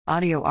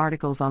Audio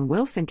articles on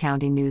Wilson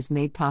County News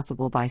made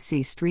possible by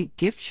C Street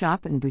Gift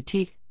Shop and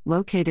Boutique,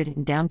 located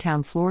in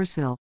downtown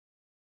Floresville.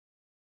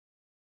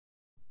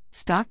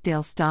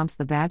 Stockdale stomps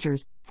the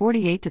Badgers,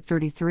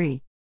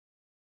 48-33.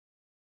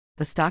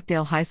 The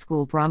Stockdale High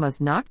School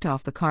Brahmas knocked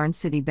off the Karnes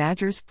City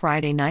Badgers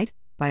Friday night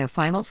by a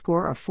final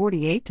score of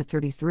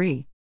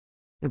 48-33.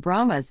 The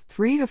Brahmas,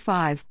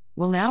 3-5,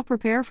 will now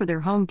prepare for their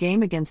home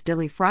game against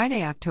Dilley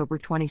Friday, October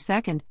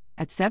 22,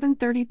 at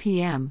 7:30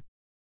 p.m.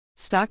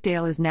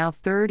 Stockdale is now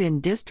third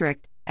in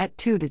district, at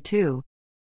 2-2.